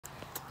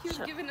he was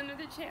given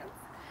another chance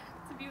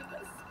to be with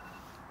us.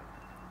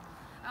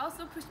 I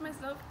also pushed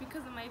myself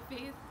because of my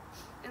faith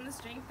and the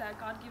strength that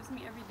God gives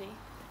me every day.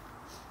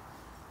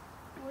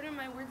 What are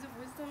my words of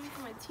wisdom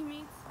for my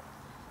teammates?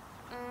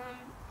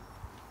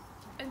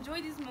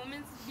 Enjoy these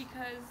moments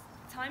because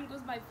time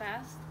goes by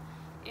fast,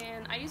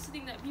 and I used to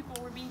think that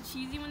people were being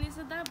cheesy when they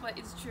said that, but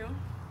it's true,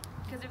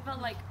 because it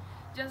felt like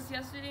just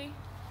yesterday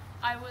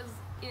I was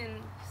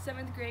in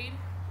 7th grade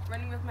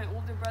running with my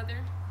older brother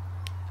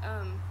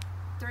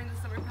during the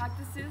summer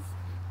practices,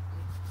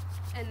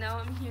 and now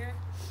I'm here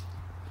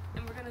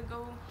and we're gonna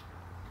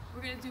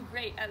do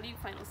great at league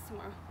finals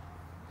tomorrow.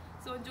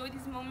 So enjoy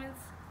these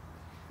moments,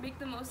 make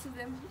the most of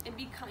them, and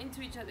be kind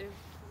to each other.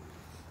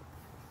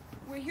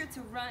 We're here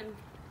to run,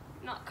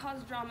 not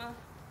cause drama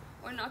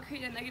or not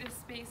create a negative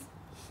space.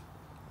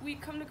 We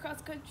come to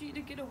cross country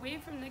to get away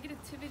from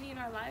negativity in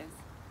our lives,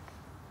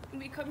 and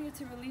we come here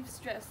to relieve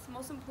stress.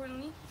 Most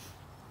importantly,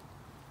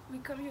 we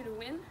come here to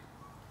win.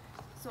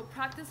 So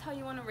practice how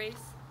you want to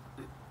race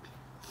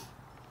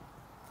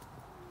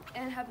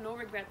and have no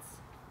regrets,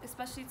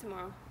 especially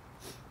tomorrow.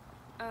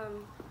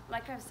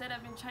 Like I've said,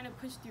 I've been trying to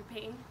push through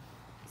pain,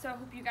 so I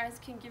hope you guys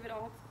can give it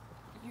all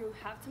you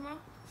have tomorrow.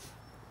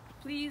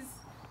 Please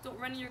don't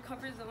run in your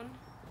comfort zone,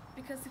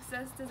 because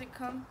success doesn't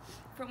come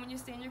from when you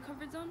stay in your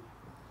comfort zone.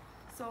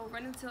 So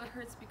run until it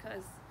hurts,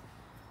 because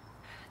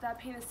that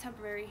pain is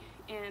temporary,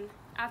 and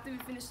after we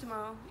finish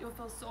tomorrow, you'll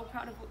feel so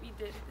proud of what we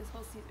did this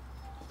whole season.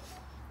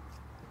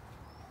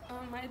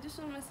 My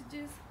additional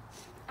messages,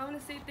 I want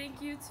to say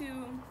thank you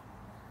to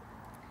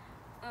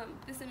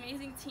this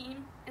amazing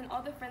team and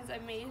all the friends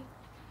I've made.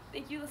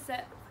 Thank you,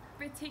 Lisette,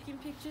 for taking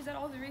pictures at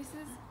all the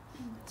races,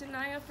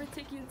 Janaya for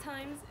taking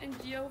times, and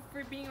Gio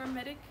for being our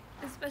medic,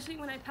 especially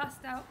when I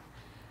passed out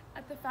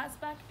at the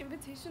Fastback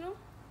Invitational.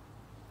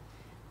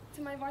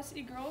 To my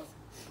varsity girls,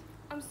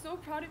 I'm so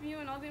proud of you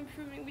and all the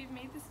improvement we've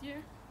made this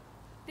year.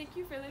 Thank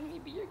you for letting me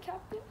be your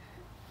captain.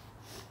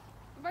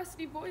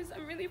 Varsity boys,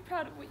 I'm really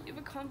proud of what you've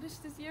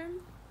accomplished this year,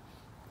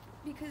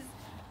 because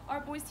our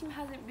boys team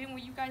hasn't been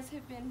where you guys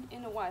have been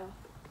in a while.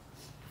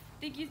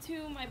 Thank you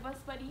to my bus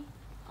buddy,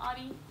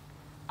 Adi.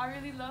 I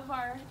really love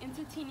our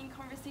entertaining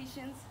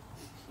conversations,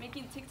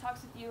 making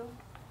TikToks with you,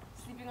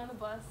 sleeping on the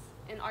bus,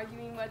 and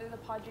arguing whether the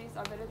Padres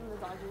are better than the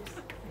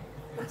Dodgers,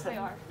 which they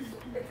are.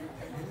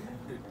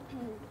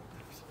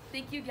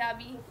 Thank you,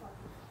 Gabby,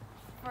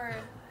 for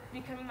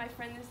becoming my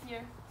friend this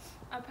year.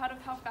 I'm proud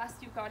of how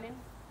fast you've gotten.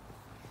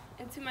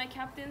 And to my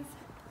captains,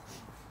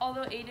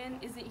 although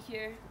Aiden isn't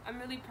here, I'm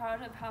really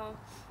proud of how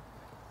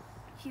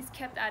he's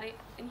kept at it,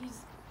 and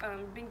he's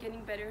been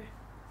getting better,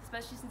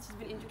 especially since he's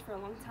been injured for a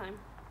long time.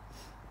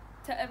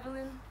 To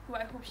Evelyn, who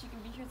I hope she can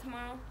be here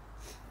tomorrow,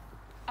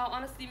 I'll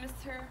honestly miss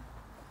her.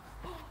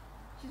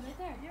 She's right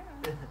there.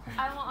 Yeah.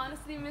 I will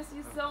honestly miss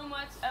you so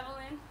much,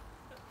 Evelyn.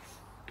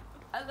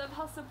 I love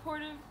how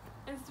supportive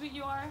and sweet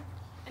you are,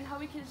 and how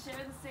we can share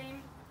the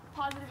same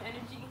positive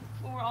energy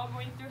when we're all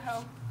going through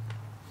hell.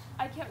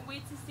 I can't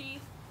wait to see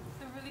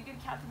the really good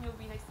captain you'll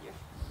be next year.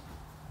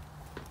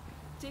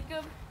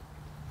 Jacob,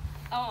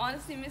 I'll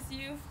honestly miss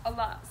you a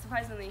lot,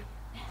 surprisingly.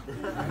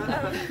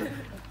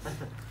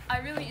 I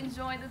really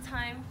enjoy the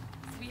time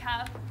we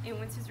have in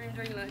Winter's Room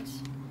during lunch,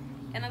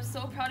 and I'm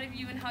so proud of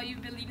you and how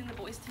you've been leading the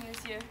boys team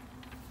this year.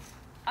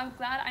 I'm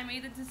glad I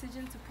made the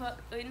decision to put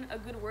in a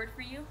good word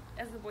for you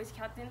as the boys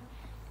captain,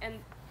 and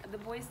the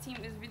boys team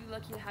is really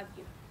lucky to have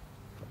you.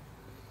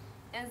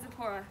 And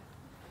Zipporah,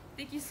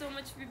 thank you so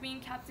much for being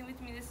captain with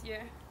me this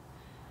year.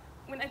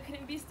 When I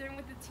couldn't be stern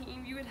with the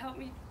team, you would help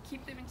me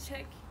keep them in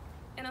check,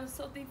 and I'm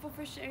so thankful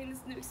for sharing this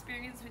new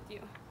experience with you.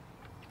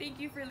 Thank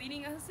you for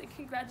leading us, and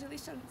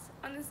congratulations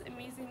on this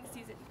amazing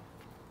season.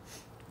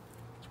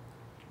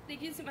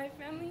 Thank you to my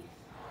family,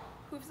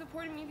 who have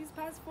supported me these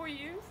past 4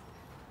 years,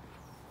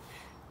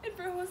 and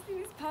for hosting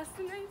these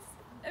pasta nights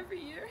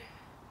every year.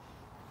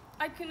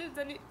 I couldn't have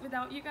done it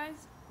without you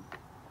guys.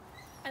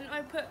 I know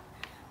I put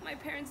my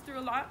parents through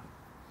a lot,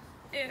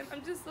 and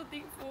I'm just so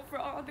thankful for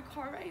all the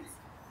car rides,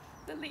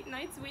 the late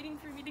nights waiting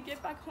for me to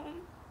get back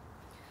home,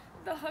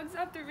 the hugs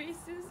after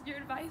races, your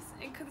advice,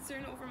 and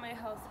concern over my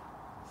health.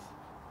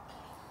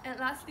 And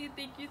lastly,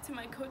 thank you to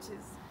my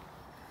coaches.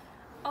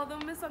 Although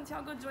Ms.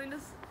 Santiago joined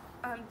us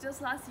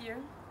just last year,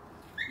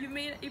 you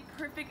made a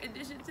perfect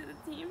addition to the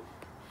team,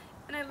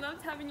 and I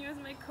loved having you as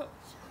my coach.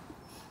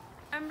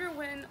 I remember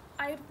when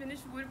I had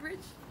finished Woodbridge,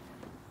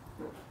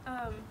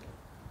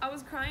 I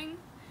was crying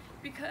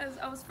because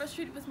I was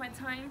frustrated with my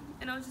time,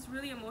 and I was just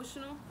really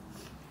emotional,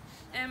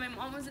 and my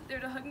mom wasn't there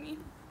to hug me,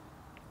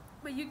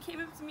 but you came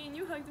up to me and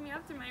you hugged me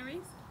after my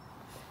race,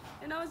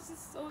 and I was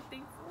just so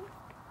thankful.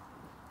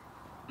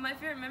 My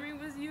favorite memory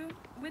with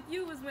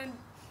you was when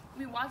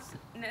we watched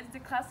Ned's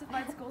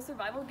Declassified School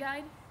Survival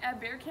Guide at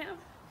Bear Camp.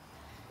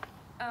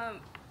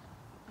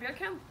 Bear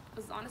Camp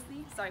was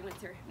honestly, sorry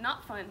Winter,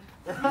 not fun.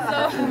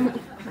 So,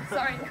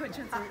 sorry Coach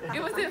Winter,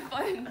 it wasn't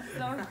fun.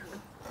 So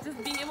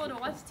just being able to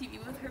watch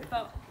TV with her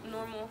felt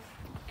normal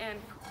and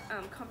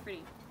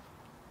comforting.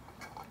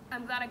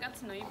 I'm glad I got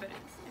to know you better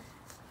this year.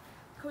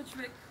 Coach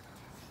Rick,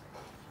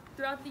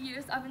 Throughout the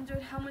years, I've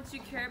enjoyed how much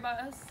you care about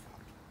us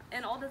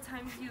and all the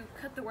times you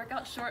cut the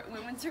workout short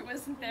when winter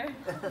wasn't there.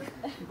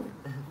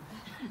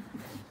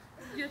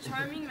 Your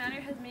charming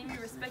manner has made me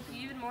respect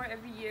you even more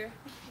every year,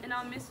 and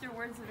I'll miss your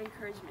words of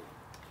encouragement.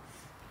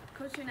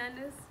 Coach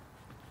Hernandez,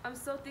 I'm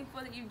so thankful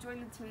that you've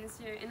joined the team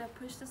this year and have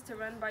pushed us to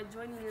run by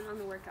joining in on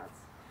the workouts.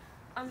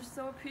 I'm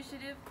so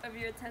appreciative of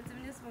your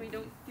attentiveness when we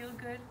don't feel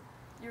good,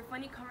 your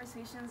funny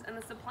conversations, and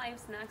the supply of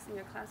snacks in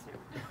your classroom.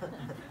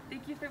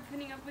 Thank you for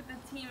putting up with the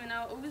team, and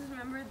I'll always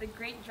remember the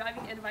great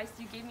driving advice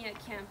you gave me at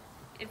camp.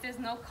 If there's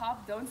no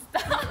cop, don't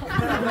stop.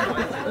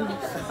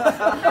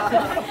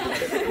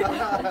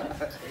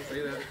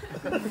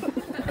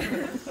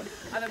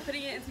 I've been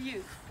putting it into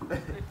use.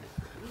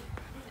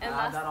 And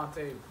not on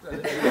tape.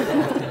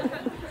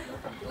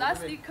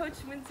 Lastly,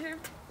 Coach Winter,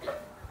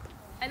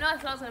 I know I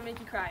thought I was going to make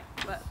you cry,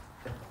 but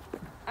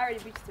I already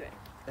reached to it.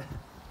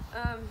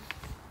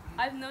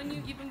 I've known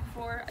you even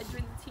before I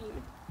joined the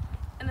team,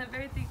 and I'm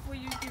very thankful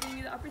you're giving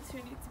me the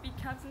opportunity to be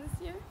captain this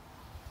year.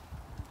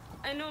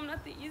 I know I'm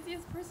not the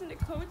easiest person to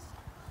coach,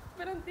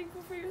 but I'm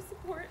thankful for your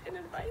support and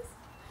advice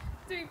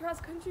during cross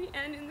country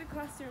and in the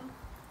classroom.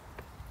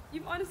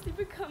 You've honestly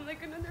become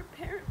like another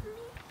parent for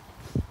me,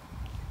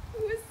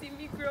 who has seen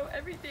me grow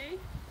every day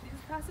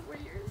these past 4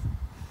 years,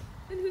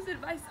 and whose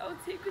advice I'll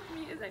take with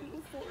me as I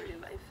move forward in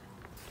life.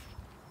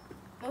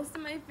 Most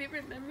of my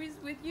favorite memories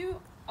with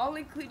you all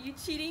include you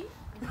cheating,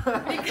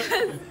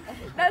 because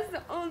that's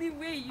the only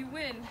way you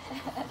win.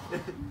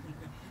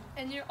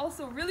 And you're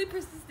also really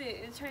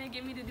persistent in trying to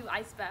get me to do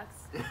ice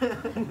baths.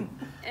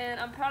 And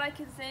I'm proud I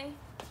can say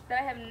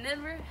that I have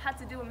never had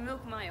to do a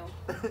milk mile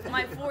in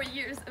my 4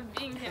 years of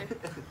being here.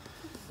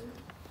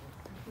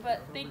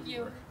 But thank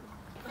you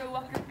for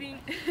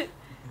welcoming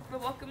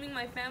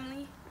my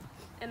family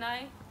and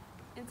I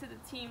into the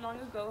team long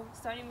ago,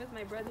 starting with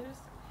my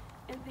brothers.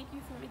 And thank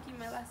you for making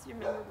my last year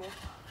memorable.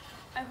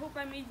 I hope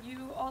I made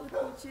you, all the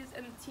coaches,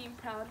 and the team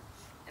proud,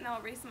 and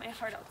I'll race my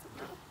heart out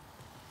tomorrow.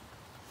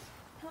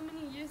 How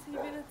many years have you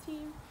been on the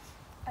team?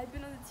 I've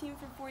been on the team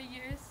for 4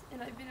 years,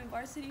 and I've been in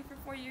varsity for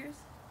 4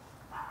 years.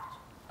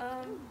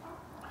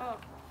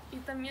 Y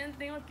también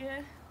tengo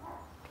que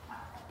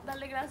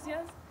darle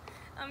gracias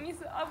a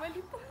mis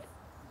abuelitos.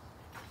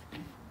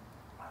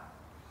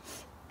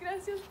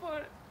 Gracias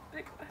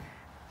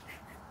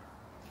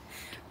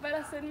para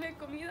hacerme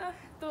comida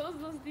todos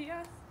los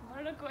días,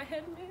 para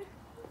recogerme,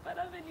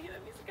 para venir a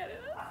mis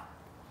carreras.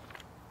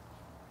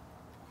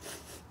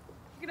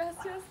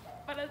 Gracias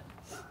para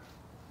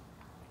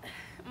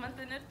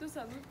mantener tu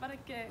salud, para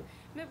que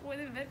me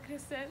pueden ver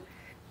crecer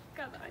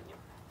cada año.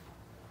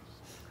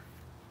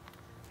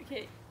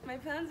 Okay, my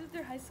plans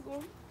after high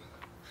school.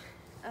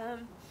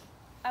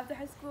 After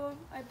high school,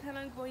 I plan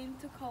on going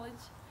to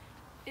college.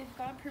 If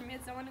God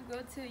permits, I want to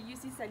go to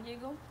UC San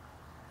Diego.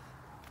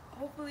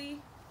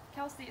 Hopefully,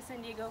 Cal State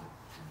San Diego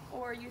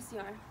or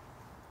UCR.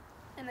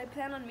 And I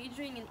plan on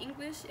majoring in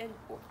English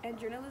and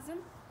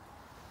journalism.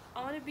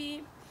 I want to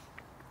be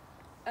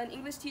an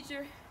English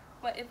teacher,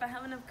 but if I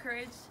have enough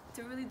courage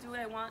to really do what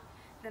I want,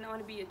 then I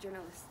want to be a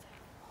journalist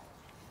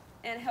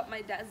and help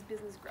my dad's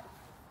business grow.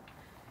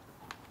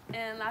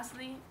 And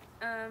lastly,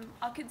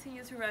 I'll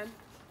continue to run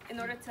in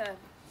order to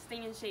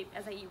stay in shape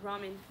as I eat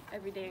ramen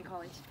every day in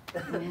college,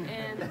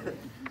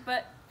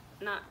 but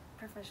not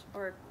professional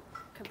or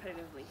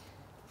competitively.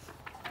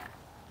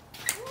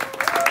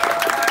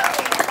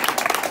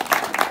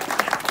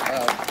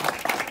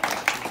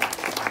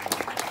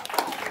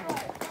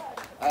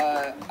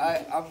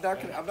 I'm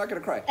not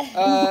gonna cry.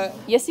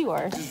 Yes, you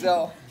are.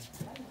 Giselle,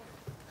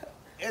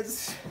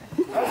 it's.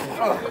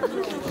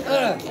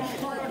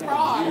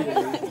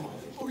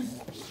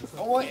 I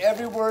want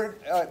every word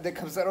that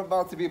comes out of my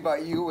mouth to be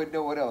about you and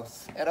no one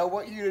else. And I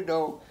want you to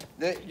know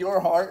that your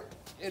heart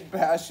and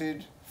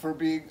passion for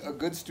being a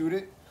good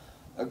student,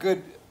 a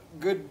good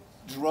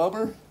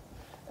drummer,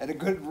 and a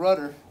good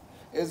runner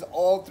is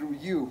all through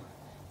you.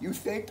 You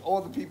thanked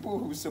all the people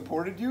who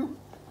supported you,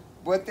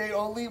 but they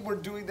only were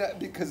doing that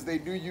because they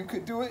knew you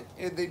could do it,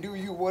 and they knew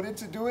you wanted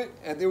to do it,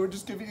 and they were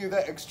just giving you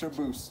that extra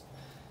boost.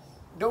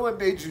 No one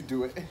made you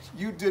do it.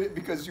 You did it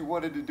because you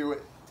wanted to do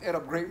it, and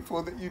I'm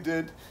grateful that you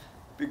did,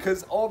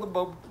 because all the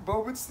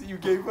moments that you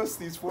gave us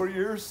these 4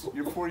 years,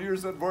 your 4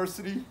 years on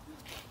varsity,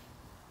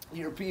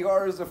 your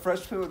PR as a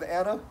freshman with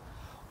Anna,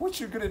 what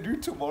you're gonna do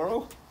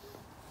tomorrow,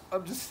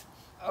 I'm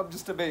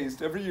just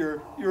amazed. Every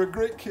year, you're a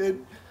great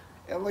kid,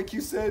 and like you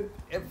said,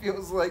 it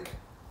feels like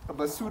I'm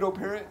a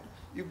pseudo-parent.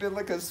 You've been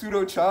like a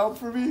pseudo-child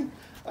for me.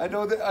 I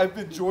know that I've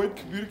enjoyed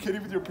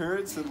communicating with your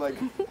parents and like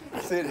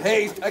saying,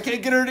 hey, I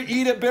can't get her to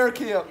eat at bear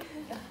camp.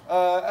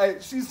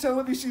 She's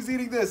telling me she's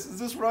eating this. Is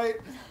this right?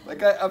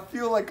 Like I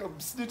feel like I'm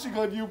snitching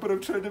on you, but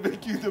I'm trying to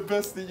make you the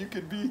best that you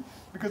can be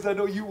because I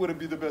know you want to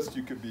be the best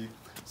you can be.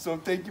 So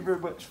thank you very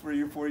much for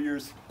your 4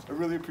 years. I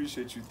really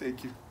appreciate you.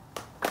 Thank you.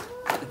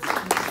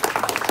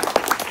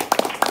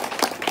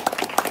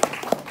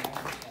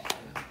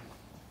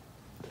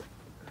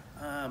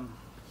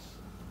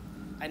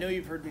 I know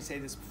you've heard me say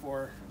this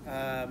before.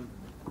 I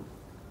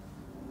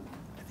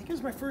think it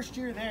was my first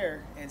year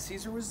there, and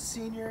Caesar was a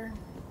senior,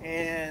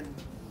 and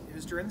it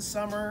was during the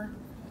summer.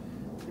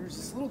 There was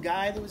this little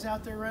guy that was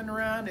out there running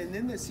around, and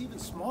then this even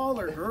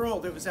smaller girl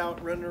that was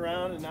out running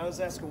around, and I was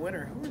asking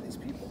Winter, who are these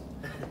people?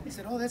 He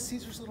said, oh, that's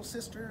Caesar's little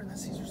sister, and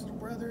that's Caesar's little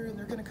brother, and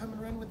they're going to come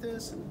and run with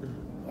this.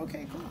 And,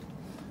 okay, cool.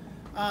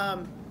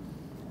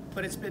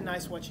 But it's been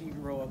nice watching you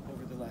grow up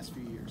over the last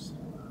few years.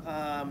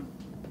 I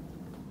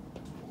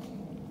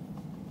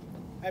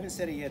haven't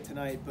said it yet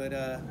tonight, but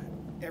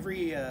every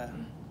year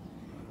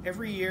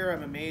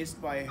I'm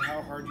amazed by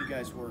how hard you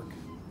guys work.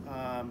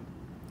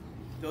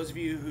 Those of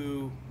you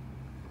who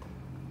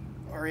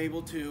are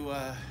able to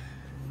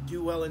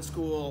do well in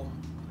school,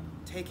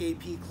 take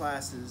AP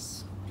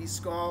classes, be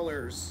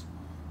scholars,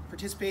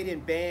 participate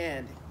in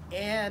band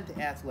and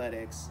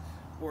athletics,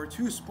 or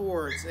 2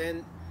 sports,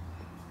 and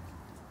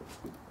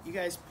you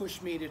guys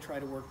push me to try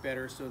to work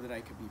better so that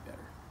I could be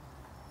better.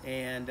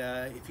 And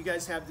if you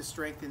guys have the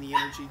strength and the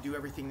energy to do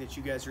everything that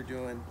you guys are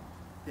doing,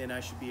 then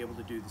I should be able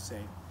to do the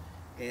same.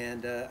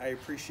 And I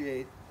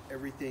appreciate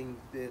everything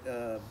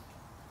that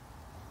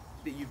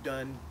that you've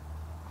done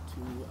to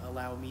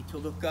allow me to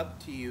look up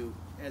to you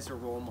as a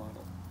role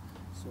model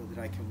so that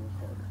I can work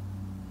harder.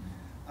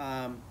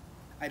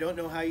 I don't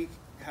know how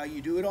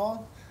you do it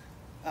all.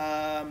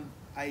 I'm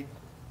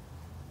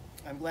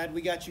glad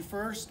we got you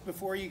first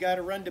before you got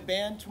to run to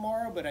band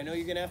tomorrow, but I know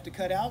you're going to have to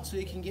cut out so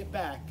you can get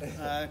back,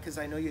 because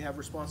I know you have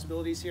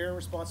responsibilities here and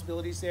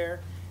responsibilities there,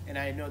 and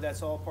I know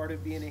that's all part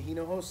of being a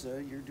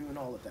Hinojosa. You're doing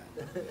all of that.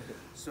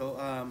 So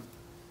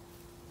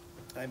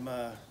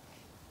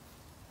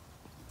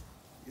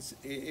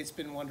it's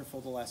been wonderful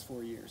the last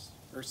 4 years,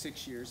 or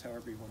 6 years,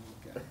 however you want to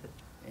look at it.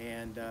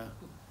 And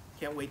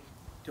can't wait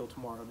till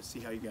tomorrow to see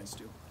how you guys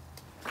do.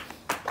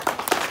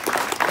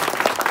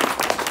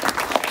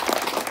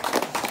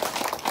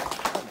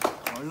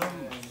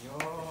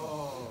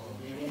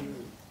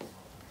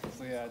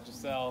 So yeah,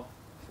 Giselle,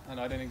 I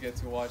know I didn't get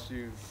to watch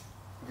you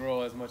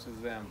grow as much as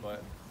them,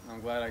 but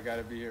I'm glad I got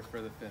to be here for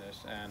the finish.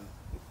 And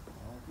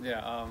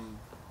yeah,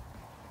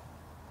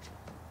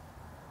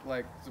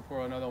 like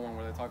Sapporo, another one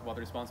where they talk about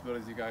the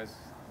responsibilities you guys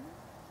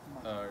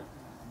are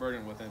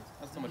burdened with, and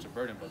not so much a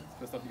burden, but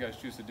the stuff you guys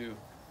choose to do,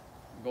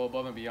 go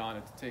above and beyond,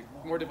 and to take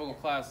more difficult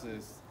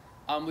classes.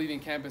 I'm leaving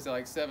campus at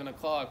like 7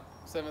 o'clock,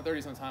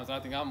 7:30 sometimes, and I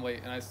think I'm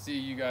late, and I see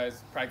you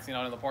guys practicing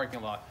out in the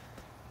parking lot.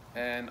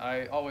 And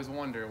I always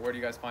wonder, where do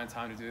you guys find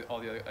time to do all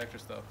the other extra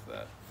stuff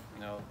that,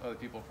 you know, other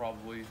people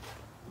probably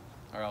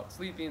are out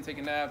sleeping,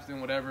 taking naps,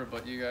 doing whatever,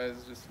 but you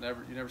guys just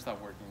never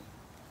stop working.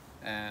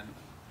 And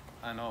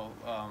I know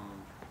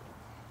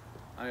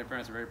your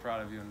parents are very proud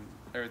of you and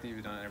everything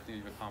you've done and everything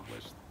you've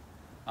accomplished.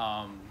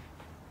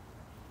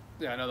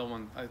 Yeah, another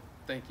one, I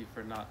thank you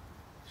for not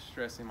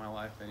stressing my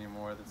life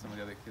anymore that some of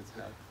the other kids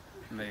have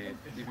made.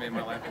 You've made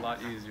my life a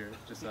lot easier,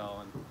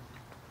 Giselle. And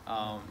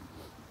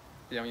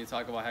yeah, when you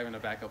talk about having a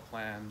backup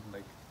plan,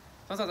 like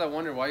sometimes I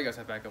wonder why you guys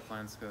have backup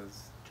plans,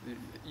 because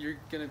you're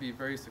gonna be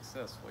very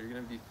successful. You're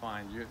gonna be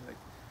fine. You're like,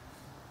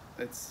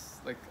 it's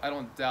like, I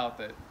don't doubt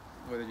that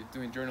whether you're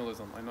doing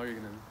journalism, I know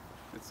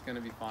it's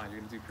gonna be fine.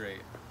 You're gonna do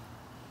great.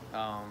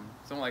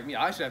 Someone like me,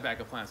 I should have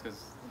backup plans because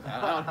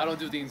I don't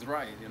do things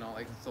right, you know.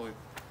 Like, so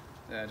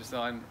yeah, just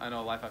so I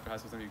know life after high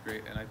school is gonna be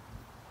great. And I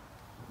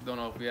don't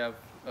know if we have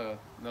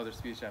another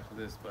speech after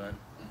this, but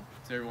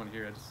to everyone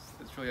here, it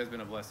truly has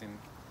been a blessing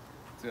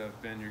to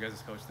have been your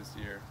guys' coach this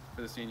year.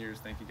 For the seniors,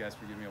 thank you guys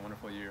for giving me a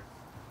wonderful year.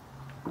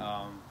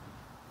 Yeah,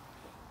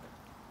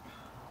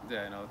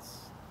 you know,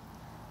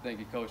 thank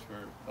you, Coach,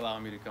 for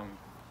allowing me to come,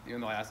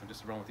 even though I asked him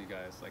just to run with you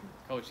guys. Like,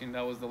 coaching,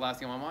 that was the last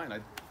thing on my mind.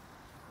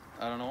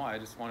 I don't know why, I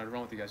just wanted to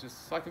run with you guys,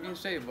 just so I can be in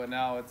shape, but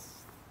now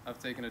I've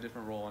taken a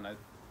different role, and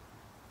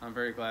I'm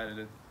very glad at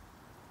it,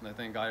 and I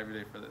thank God every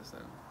day for this,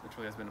 and it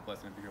truly has been a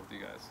blessing to be here with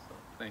you guys, so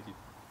thank you.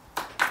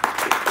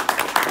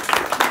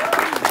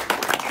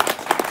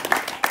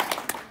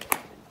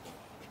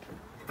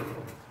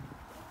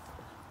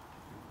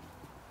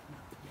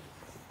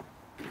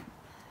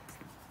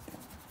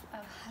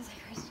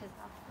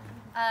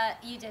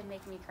 You did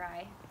make me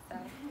cry, so.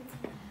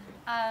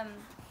 And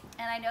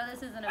I know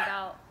this isn't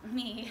about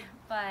me,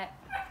 but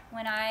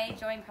when I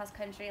joined cross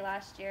country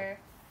last year,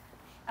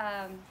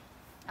 I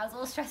was a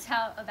little stressed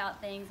out about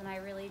things, and I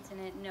really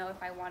didn't know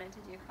if I wanted to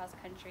do cross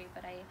country,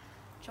 but I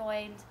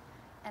joined,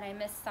 and I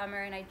missed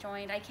summer, and I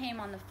came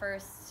on the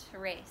first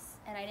race,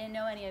 and I didn't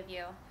know any of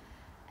you,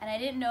 and I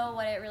didn't know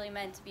what it really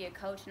meant to be a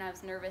coach, and I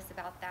was nervous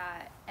about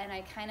that, and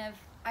I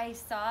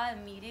saw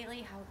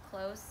immediately how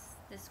close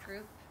this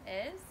group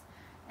is,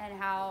 and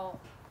how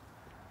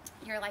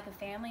you're like a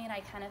family, and I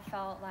kind of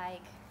felt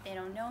like they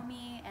don't know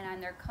me, and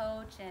I'm their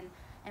coach, and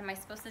am I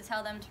supposed to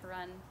tell them to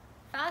run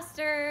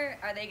faster?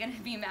 Are they going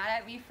to be mad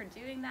at me for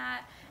doing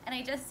that? And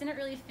I just didn't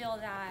really feel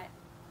that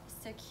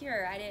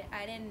secure. I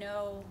didn't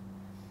know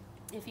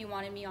if you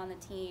wanted me on the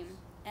team.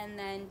 And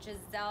then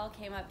Giselle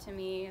came up to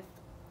me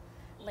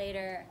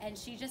later, and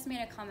she just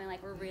made a comment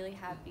like, we're really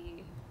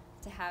happy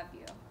to have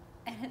you.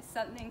 And it's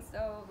something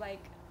so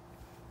like,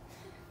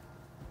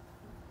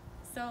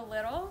 so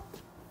little,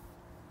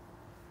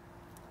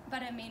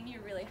 but it made me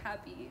really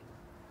happy.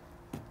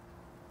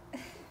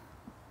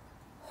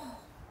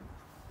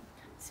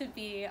 to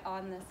be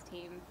on this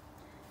team.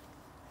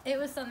 It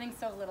was something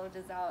so little,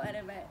 Giselle, and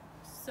it meant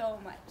so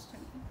much to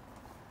me.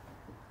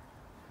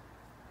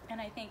 And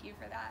I thank you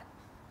for that.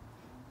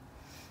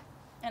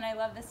 And I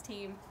love this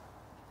team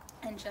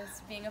and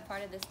just being a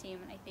part of this team.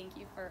 And I thank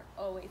you for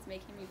always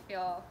making me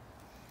feel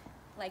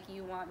like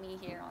you want me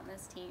here on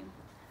this team.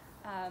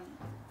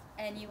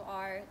 And you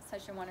are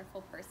such a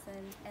wonderful person.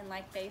 And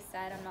like they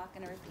said, I'm not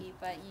going to repeat,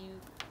 but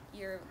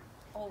you're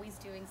always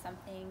doing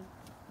something.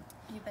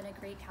 You've been a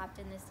great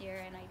captain this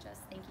year, and I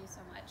just thank you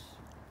so much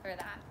for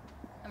that.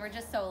 And we're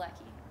just so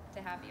lucky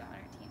to have you on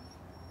our team.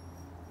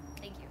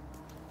 Thank you.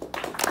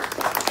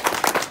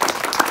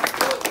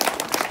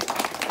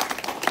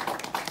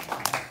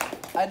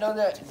 I know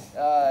that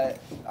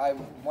I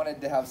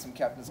wanted to have some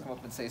captains come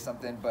up and say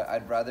something, but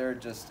I'd rather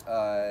just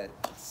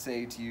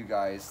say to you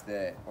guys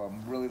that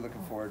I'm really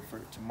looking forward for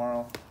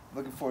tomorrow. I'm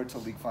looking forward to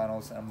league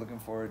finals, and I'm looking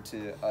forward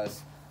to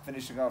us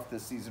finishing off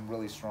this season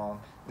really strong.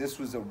 This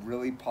was a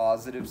really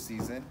positive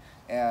season,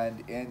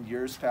 and in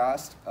years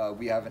past,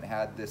 we haven't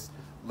had this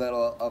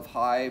level of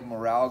high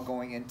morale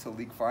going into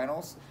league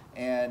finals,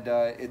 and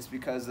it's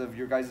because of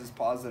your guys'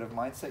 positive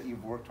mindset.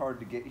 You've worked hard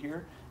to get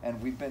here,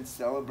 and we've been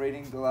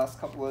celebrating the last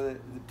couple of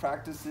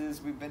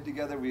practices we've been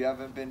together. We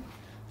haven't been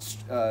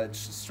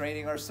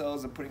straining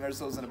ourselves and putting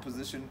ourselves in a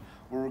position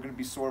where we're going to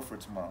be sore for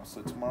tomorrow.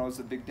 So tomorrow is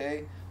a big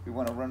day. We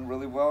want to run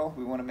really well.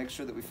 We want to make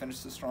sure that we finish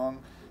the strong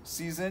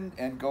season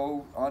and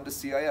go on to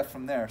CIF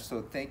from there.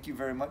 So thank you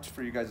very much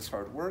for you guys'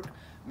 hard work.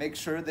 Make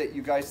sure that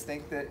you guys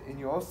thank the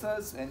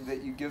Inuosas and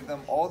that you give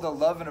them all the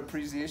love and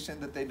appreciation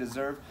that they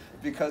deserve,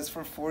 because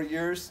for 4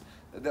 years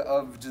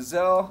of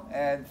Giselle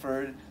and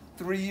for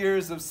 3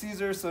 years of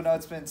Caesar, so now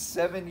it's been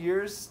 7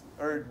 years,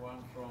 or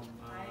one from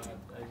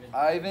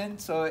Ivan.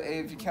 So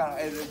if you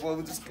count,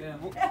 we'll just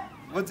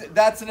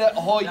that's a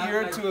whole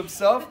year to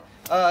himself.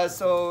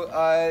 So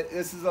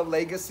this is a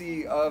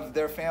legacy of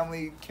their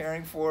family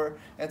caring for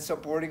and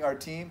supporting our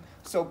team.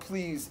 So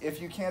please, if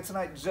you can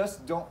tonight,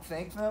 just don't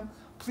thank them.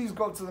 Please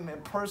go up to them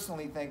and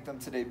personally thank them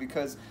today,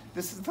 because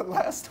this is the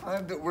last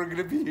time that we're going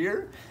to be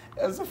here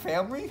as a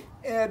family,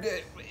 and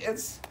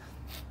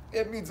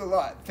it means a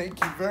lot. Thank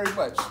you very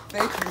much.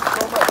 Thank you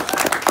so much.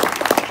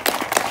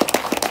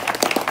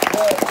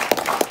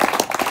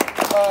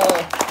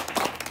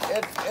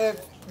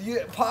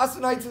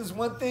 Pasta nights is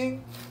one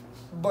thing,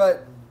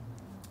 but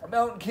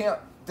Mountain Camp,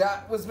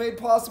 that was made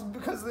possible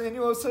because of the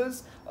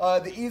Inuosas.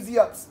 The Easy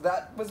Ups,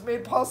 that was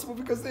made possible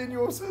because of the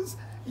Inuosas.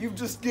 You've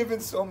just given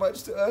so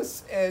much to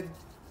us, and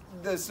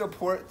the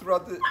support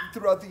throughout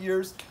the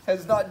years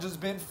has not just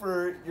been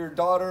for your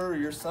daughter or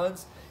your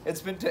sons.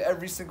 It's been to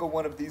every single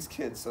one of these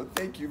kids. So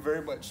thank you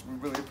very much. We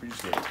really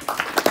appreciate it.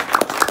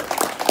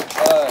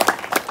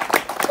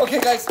 Okay,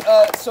 guys.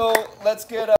 So let's get.